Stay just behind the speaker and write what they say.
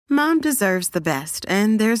Mom deserves the best,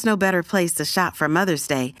 and there's no better place to shop for Mother's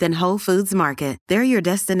Day than Whole Foods Market. They're your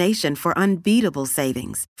destination for unbeatable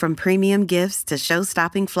savings, from premium gifts to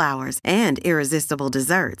show-stopping flowers and irresistible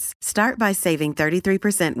desserts. Start by saving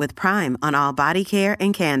 33% with Prime on all body care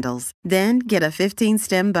and candles. Then get a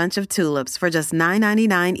 15-stem bunch of tulips for just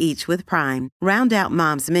 $9.99 each with Prime. Round out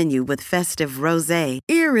Mom's menu with festive rosé,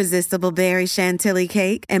 irresistible berry chantilly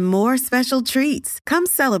cake, and more special treats. Come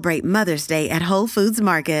celebrate Mother's Day at Whole Foods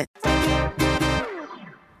Market.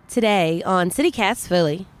 Today on CityCast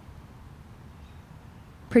Philly,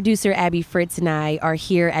 producer Abby Fritz and I are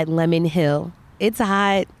here at Lemon Hill. It's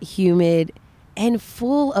hot, humid, and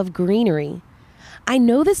full of greenery. I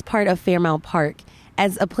know this part of Fairmount Park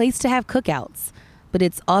as a place to have cookouts, but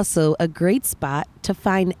it's also a great spot to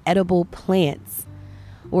find edible plants.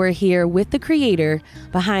 We're here with the creator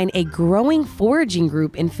behind a growing foraging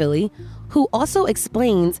group in Philly who also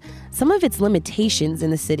explains some of its limitations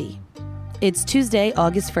in the city. It's Tuesday,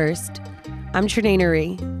 August 1st. I'm Trenae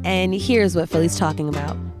Nuri, and here's what Philly's talking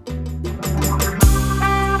about.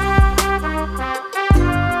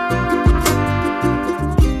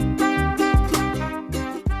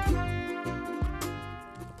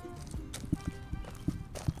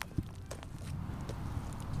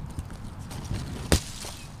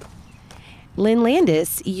 Lynn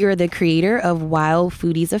Landis, you're the creator of Wild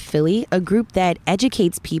Foodies of Philly, a group that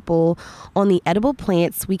educates people on the edible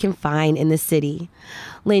plants we can find in the city.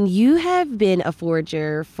 Lynn, you have been a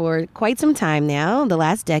forager for quite some time now, the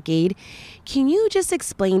last decade. Can you just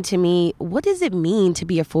explain to me, what does it mean to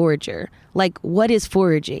be a forager? Like, what is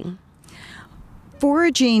foraging?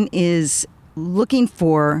 Foraging is looking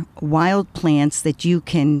for wild plants that you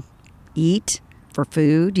can eat, for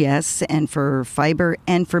food, yes, and for fiber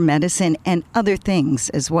and for medicine and other things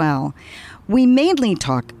as well. We mainly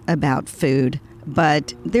talk about food,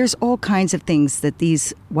 but there's all kinds of things that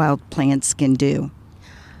these wild plants can do.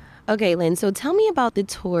 Okay, Lynn, so tell me about the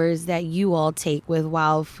tours that you all take with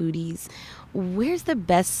Wild Foodies. Where's the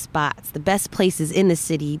best spots, the best places in the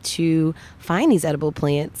city to find these edible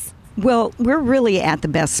plants? Well, we're really at the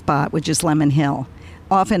best spot, which is Lemon Hill.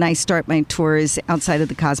 Often I start my tours outside of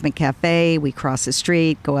the Cosmic Cafe. We cross the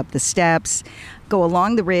street, go up the steps, go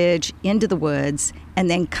along the ridge, into the woods, and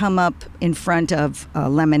then come up in front of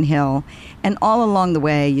Lemon Hill. And all along the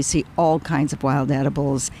way, you see all kinds of wild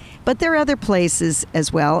edibles. But there are other places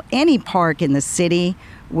as well. Any park in the city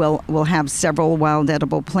will have several wild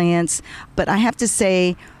edible plants. But I have to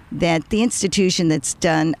say that the institution that's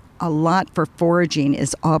done a lot for foraging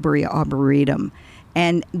is Aubrey Arboretum.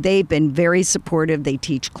 And they've been very supportive. They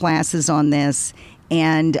teach classes on this.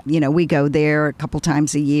 And, we go there a couple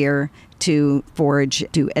times a year to forage,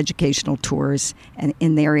 do educational tours and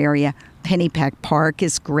in their area. Pennypack Park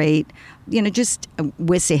is great. Just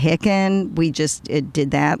Wissahickon, we just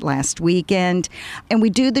did that last weekend. And we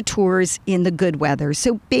do the tours in the good weather.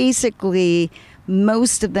 So basically,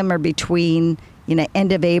 most of them are between,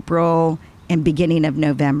 end of April and beginning of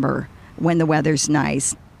November when the weather's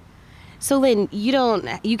nice. So Lynn,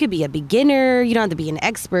 you could be a beginner, you don't have to be an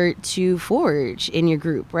expert to forage in your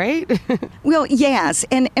group, right? Well, yes.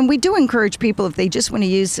 And we do encourage people if they just want to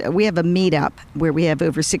use, we have a meetup where we have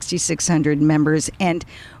over 6,600 members. And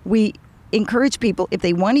we encourage people if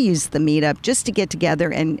they want to use the meetup just to get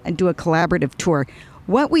together and do a collaborative tour.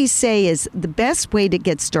 What we say is the best way to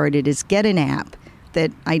get started is get an app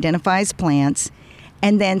that identifies plants.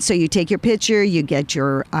 And then so you take your picture, you get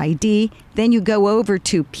your ID, then you go over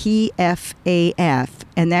to PFAF,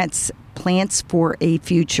 and that's Plants for a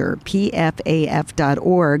Future,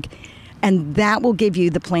 pfaf.org, and that will give you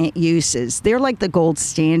the plant uses. They're like the gold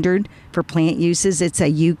standard for plant uses. It's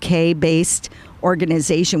a UK-based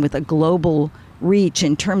organization with a global reach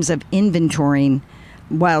in terms of inventorying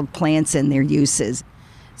wild plants and their uses.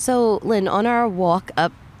 So, Lynn, on our walk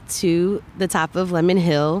up to the top of Lemon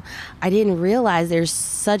Hill, I didn't realize there's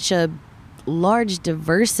such a large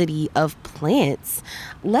diversity of plants.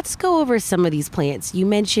 Let's go over some of these plants. You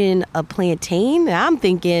mentioned a plantain. I'm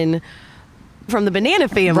thinking from the banana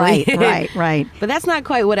family. Right. But that's not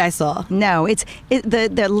quite what I saw. No,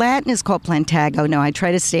 the Latin is called plantago. No, I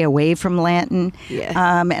try to stay away from Latin.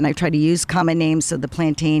 Yeah. And I try to use common names, so the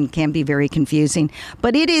plantain can be very confusing.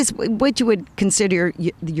 But it is what you would consider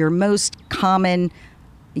your most common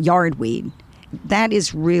yardweed. That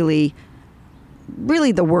is really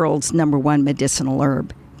the world's number one medicinal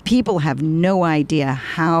herb. People have no idea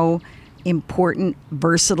how important,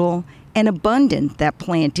 versatile, and abundant that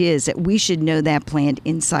plant is, that we should know that plant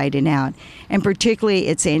inside and out. And particularly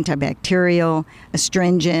it's antibacterial,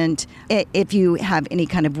 astringent. If you have any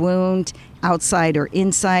kind of wound, outside or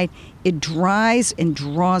inside, it dries and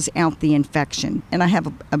draws out the infection. And I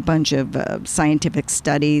have a bunch of scientific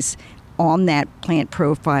studies on that plant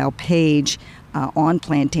profile page on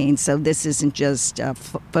plantains. So this isn't just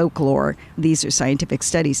folklore. These are scientific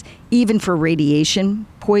studies. Even for radiation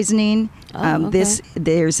poisoning,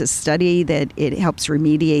 there's a study that it helps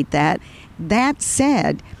remediate that. That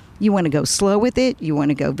said, you want to go slow with it. You want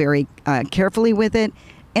to go very carefully with it.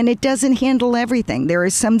 And it doesn't handle everything. There are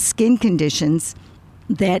some skin conditions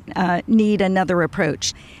that need another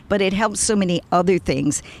approach, but it helps so many other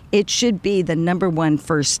things. It should be the number one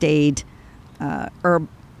first aid herb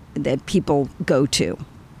that people go to.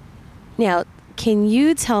 Now, can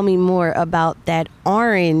you tell me more about that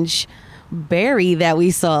orange berry that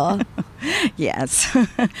we saw? Yes,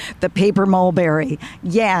 the paper mulberry.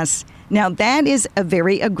 Yes. Now, that is a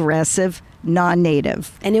very aggressive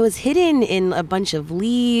non-native. And it was hidden in a bunch of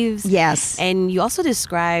leaves. Yes. And you also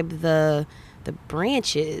described the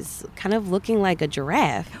branches kind of looking like a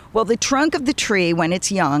giraffe. Well, the trunk of the tree, when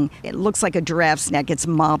it's young, it looks like a giraffe's neck. It's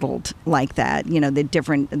modeled like that,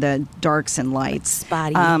 the darks and lights.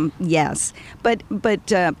 Spotty. Yes. But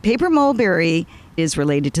paper mulberry is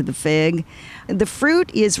related to the fig. The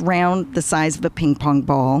fruit is round the size of a ping pong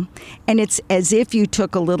ball, and it's as if you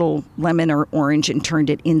took a little lemon or orange and turned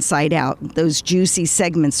it inside out. Those juicy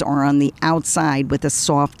segments are on the outside with a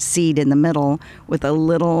soft seed in the middle with a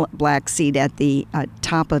little black seed at the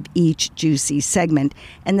top of each juicy segment.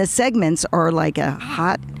 And the segments are like a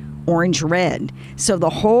hot orange red. So the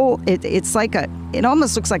whole, it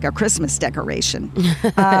almost looks like a Christmas decoration.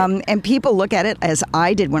 And people look at it, as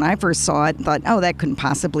I did when I first saw it, and thought, oh, that couldn't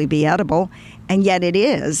possibly be edible. And yet it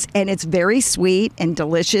is. And it's very sweet and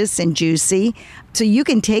delicious and juicy. So you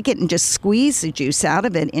can take it and just squeeze the juice out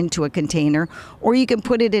of it into a container, or you can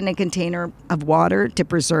put it in a container of water to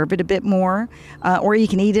preserve it a bit more, or you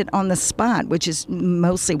can eat it on the spot, which is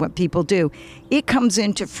mostly what people do. It comes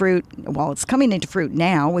into fruit, well, it's coming into fruit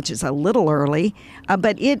now, which is a little early,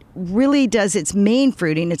 but it really does its main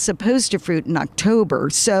fruiting. It's supposed to fruit in October.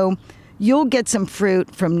 So you'll get some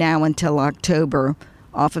fruit from now until October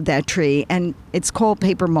off of that tree. And it's called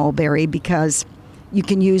paper mulberry because you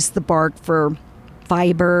can use the bark for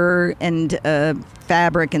fiber and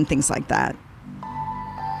fabric and things like that.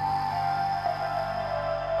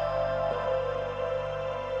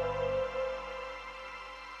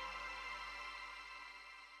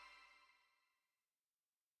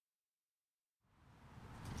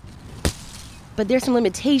 But there's some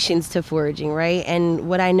limitations to foraging, right? And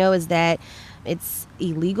what I know is that it's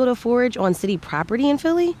illegal to forage on city property in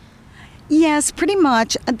Philly? Yes, pretty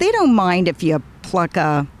much. They don't mind if you pluck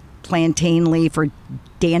a plantain leaf or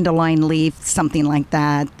dandelion leaf, something like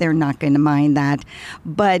that. They're not going to mind that.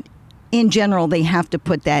 But in general, they have to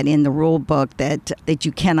put that in the rule book that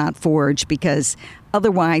you cannot forage, because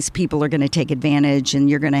otherwise people are going to take advantage and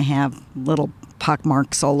you're going to have little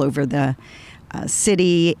pockmarks all over the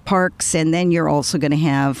city parks. And then you're also going to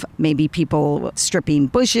have maybe people stripping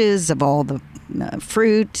bushes of all the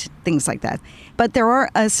fruit, things like that. But there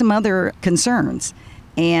are some other concerns.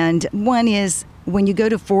 And one is, when you go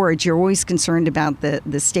to forage, you're always concerned about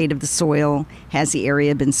the state of the soil. Has the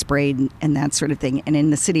area been sprayed and that sort of thing? And in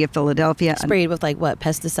the city of Philadelphia... Sprayed with like what,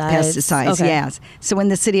 pesticides? Pesticides, okay. Yes. So in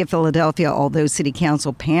the city of Philadelphia, although city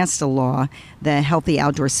council passed a law, the Healthy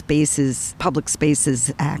Outdoor Spaces, Public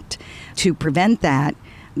Spaces Act, to prevent that,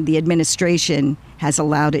 the administration has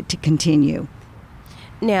allowed it to continue.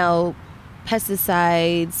 Now,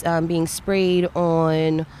 pesticides being sprayed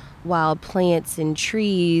on wild plants and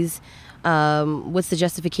trees... what's the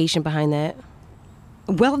justification behind that?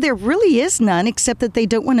 Well, there really is none, except that they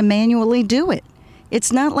don't want to manually do it.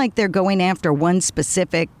 It's not like they're going after one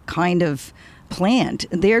specific kind of plant.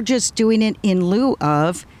 They're just doing it in lieu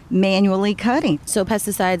of manually cutting. So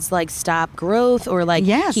pesticides like stop growth or like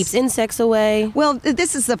Yes. keeps insects away? Well,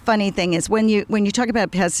 this is the funny thing is when you talk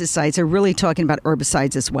about pesticides, they're really talking about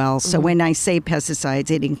herbicides as well. So when I say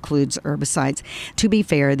pesticides, it includes herbicides. To be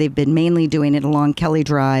fair, they've been mainly doing it along Kelly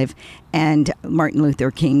Drive and Martin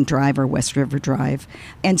Luther King Drive or West River Drive.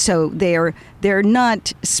 And so they're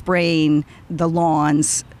not spraying the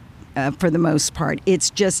lawns for the most part. It's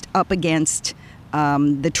just up against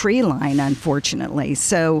the tree line, unfortunately.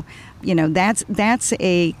 So, that's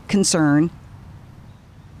a concern.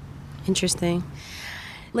 Interesting.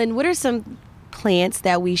 Lynn, what are some plants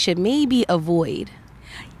that we should maybe avoid?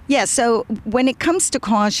 Yeah, so when it comes to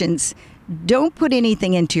cautions, don't put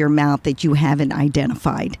anything into your mouth that you haven't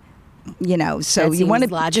identified. So That you want seems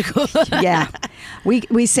to logical. yeah.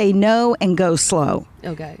 We say no and go slow.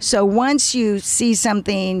 Okay. So once you see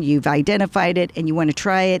something, you've identified it, and you want to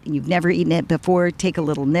try it, and you've never eaten it before, take a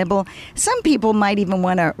little nibble. Some people might even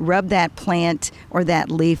want to rub that plant or that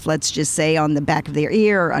leaf, let's just say, on the back of their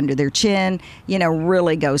ear or under their chin.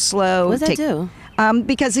 Really go slow. What does that do?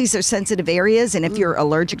 Because these are sensitive areas, and if you're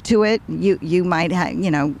allergic to it, you might have,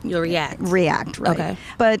 You'll react. React, right? Okay.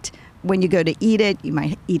 But when you go to eat it, you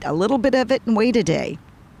might eat a little bit of it and wait a day.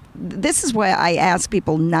 This is why I ask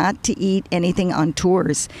people not to eat anything on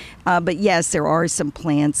tours. But yes, there are some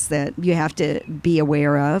plants that you have to be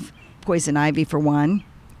aware of. Poison ivy, for one.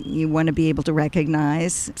 You want to be able to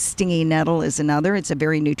recognize. Stinging nettle is another. It's a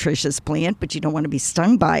very nutritious plant, but you don't want to be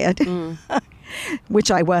stung by it. Which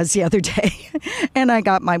I was the other day. And I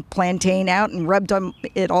got my plantain out and rubbed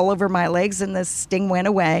it all over my legs, and the sting went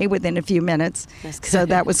away within a few minutes. That's good. So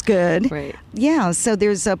that was good. Right. Yeah, so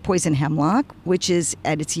there's a poison hemlock, which is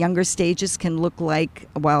at its younger stages can look like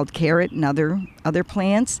a wild carrot and other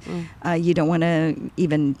plants. You don't want to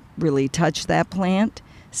even really touch that plant.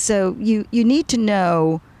 So you need to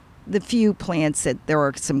know the few plants that there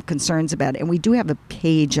are some concerns about, and we do have a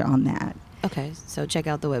page on that. Okay, so check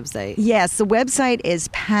out the website. Yes, the website is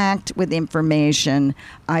packed with information.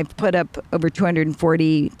 I've put up over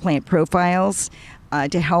 240 plant profiles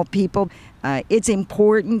to help people. It's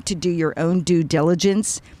important to do your own due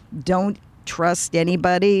diligence. Don't trust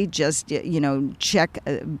anybody. Just, check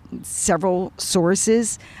several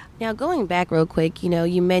sources. Now, going back real quick,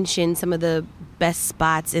 you mentioned some of the best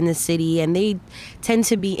spots in the city, and they tend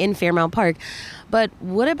to be in Fairmount Park. But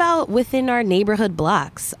what about within our neighborhood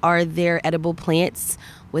blocks? Are there edible plants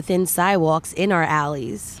within sidewalks in our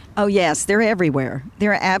alleys? Oh, yes, they're everywhere.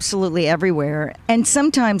 They're absolutely everywhere. And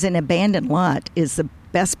sometimes an abandoned lot is the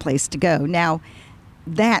best place to go. Now,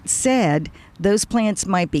 that said, those plants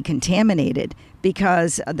might be contaminated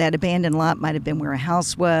because that abandoned lot might have been where a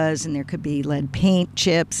house was, and there could be lead paint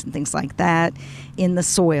chips and things like that in the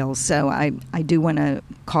soil. So I do want to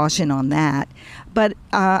caution on that. But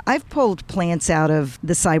I've pulled plants out of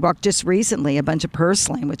the sidewalk just recently, a bunch of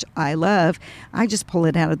purslane, which I love. I just pull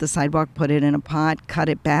it out of the sidewalk, put it in a pot, cut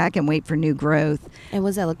it back, and wait for new growth. And what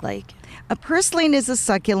does that look like? A purslane is a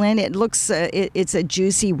succulent. It looks, it's a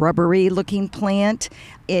juicy, rubbery looking plant.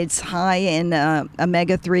 It's high in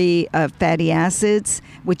omega-3 fatty acids,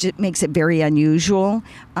 which it makes it very unusual.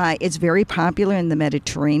 It's very popular in the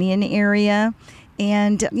Mediterranean area,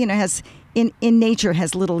 and has in nature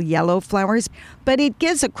has little yellow flowers, but it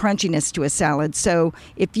gives a crunchiness to a salad. So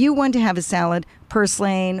if you want to have a salad,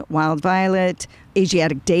 purslane, wild violet,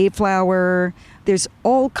 Asiatic dayflower, there's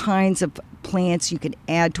all kinds of plants you can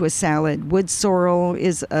add to a salad. Wood sorrel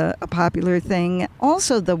is a popular thing.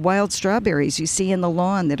 Also, the wild strawberries you see in the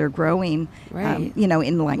lawn that are growing, right.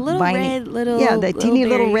 In like little vine, red, the teeny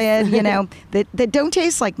little red, berries. that don't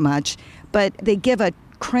taste like much, but they give a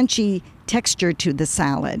crunchy texture to the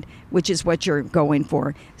salad, which is what you're going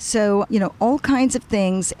for. So, all kinds of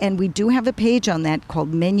things, and we do have a page on that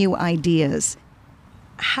called Menu Ideas.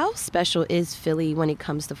 How special is Philly when it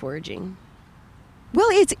comes to foraging? Well,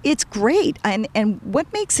 it's great, and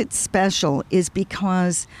what makes it special is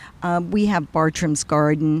because we have Bartram's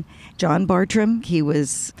Garden. John Bartram, he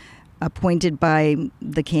was appointed by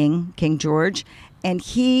the King George, and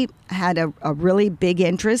he had a really big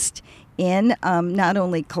interest in not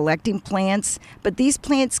only collecting plants, but these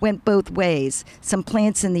plants went both ways. Some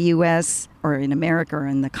plants in the U.S. or in America or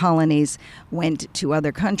in the colonies went to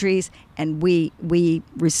other countries, and we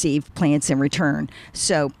received plants in return.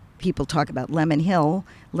 So people talk about Lemon Hill.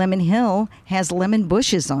 Lemon Hill has lemon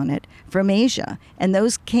bushes on it from Asia, and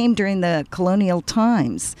those came during the colonial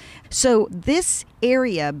times. So this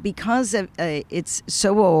area, because of it's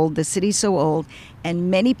so old, the city's so old,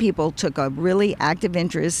 and many people took a really active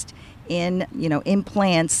interest in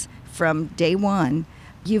plants from day one.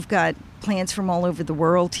 You've got plants from all over the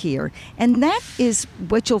world here, and that is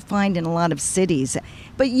what you'll find in a lot of cities.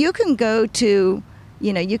 But you can go to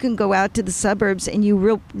you can go out to the suburbs and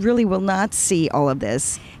you really will not see all of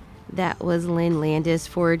this. That was Lynn Landis,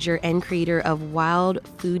 forager and creator of Wild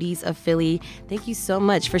Foodies of Philly. Thank you so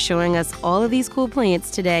much for showing us all of these cool plants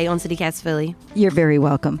today on CityCast Philly. You're very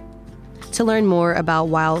welcome. To learn more about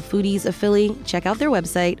Wild Foodies of Philly, check out their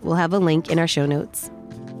website. We'll have a link in our show notes.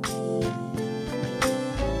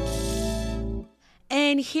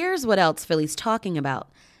 And here's what else Philly's talking about.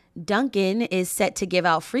 Dunkin' is set to give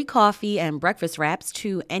out free coffee and breakfast wraps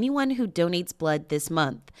to anyone who donates blood this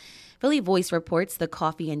month. Philly Voice reports the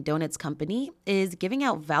Coffee and Donuts Company is giving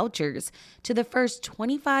out vouchers to the first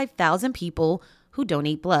 25,000 people who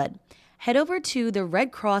donate blood. head over to the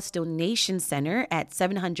Red Cross Donation Center at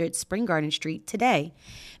 700 Spring Garden Street today.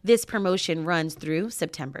 This promotion runs through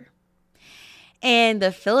September. And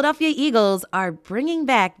the Philadelphia Eagles are bringing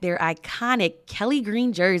back their iconic Kelly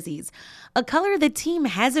green jerseys, a color the team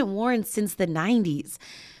hasn't worn since the 90s.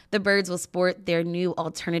 The Birds will sport their new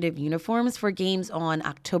alternative uniforms for games on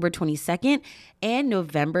October 22nd and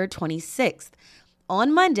November 26th.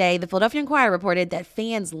 On Monday, the Philadelphia Inquirer reported that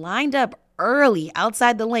fans lined up early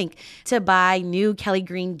outside the link to buy new Kelly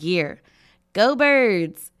green gear. Go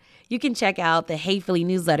Birds! You can check out the Hey Philly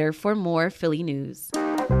newsletter for more Philly news.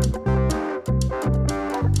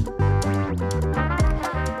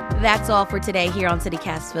 That's all for today here on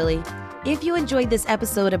CityCast Philly. If you enjoyed this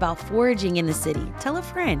episode about foraging in the city, tell a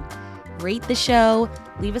friend, rate the show,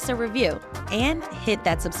 leave us a review, and hit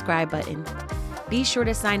that subscribe button. Be sure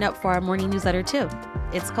to sign up for our morning newsletter too.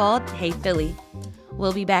 It's called Hey Philly.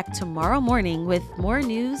 We'll be back tomorrow morning with more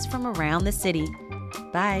news from around the city.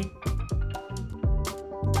 Bye.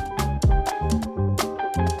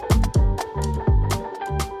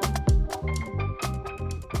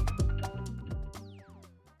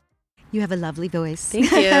 You have a lovely voice.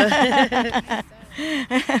 Thank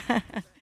you.